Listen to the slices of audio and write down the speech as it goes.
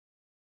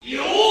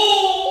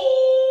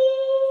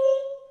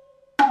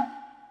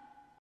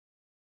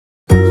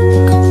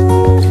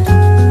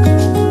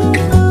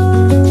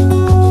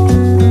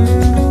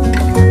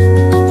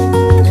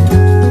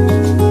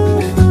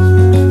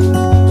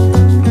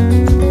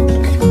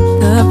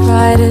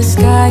brightest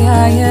sky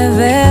I have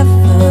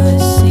ever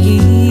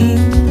seen,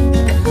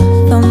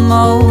 the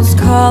most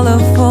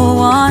colorful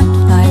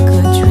one like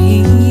a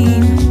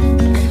dream.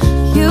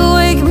 You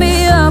wake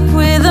me up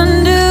with a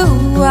new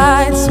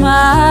white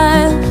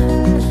smile,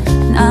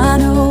 and I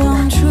know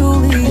I'm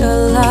truly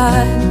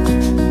alive.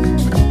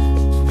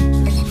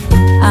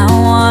 I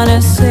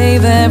wanna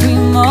save every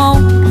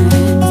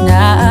moment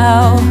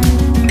now.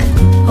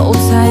 Hold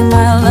tight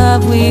my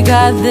love, we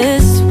got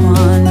this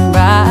one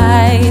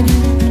right.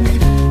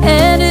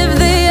 And if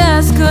they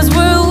ask us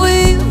where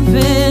we've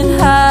been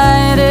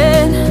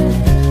hiding,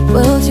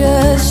 we'll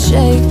just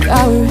shake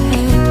our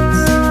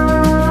heads.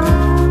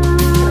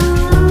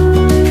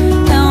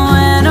 And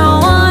when no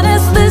one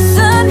is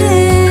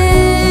listening,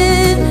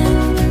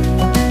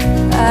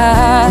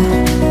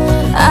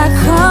 I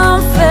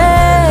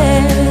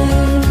confess,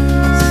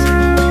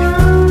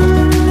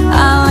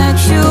 I'll let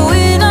you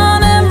in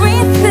on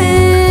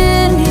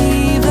everything,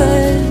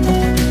 even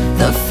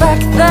the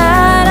fact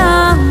that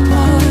I'm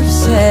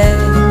obsessed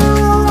with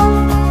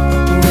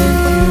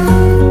you.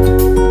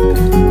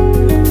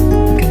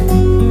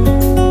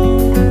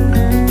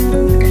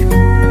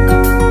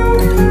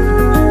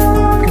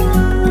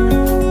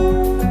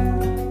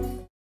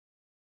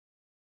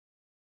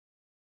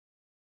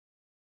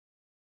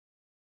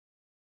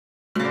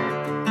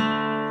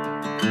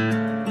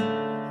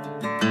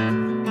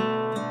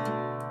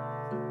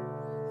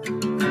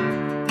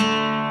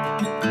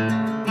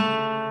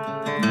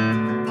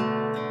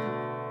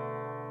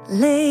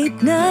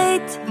 Late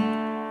night,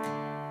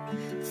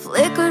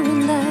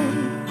 flickering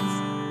lights,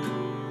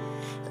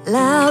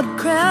 loud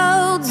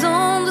crowds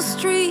on the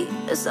street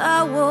as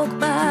I walk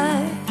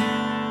by.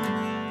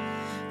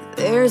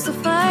 There's a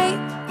fight,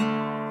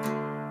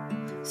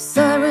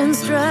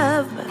 sirens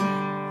drive by,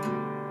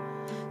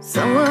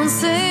 someone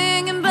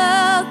singing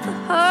about the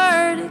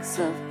heartaches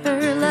of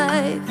her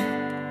life.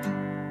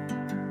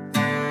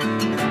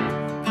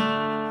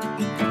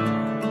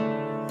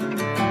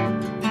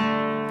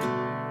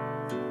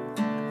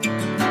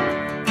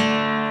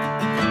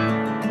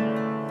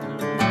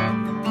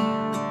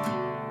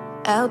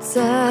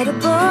 Outside a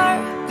bar,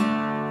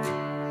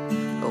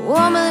 a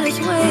woman is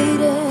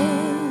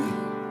waiting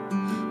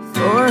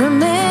for a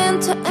man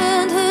to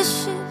end his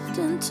shift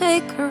and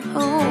take her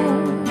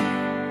home.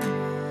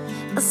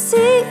 I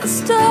see a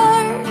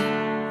star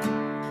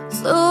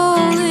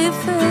slowly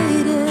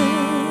fading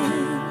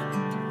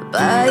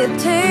by a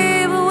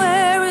table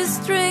where he's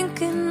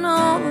drinking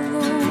all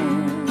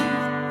alone.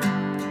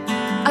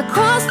 I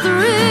cross the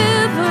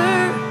river,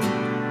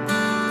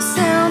 the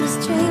sound is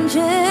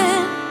changing.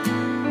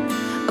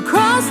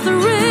 Across the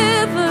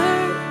river,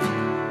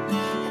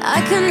 I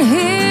can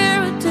hear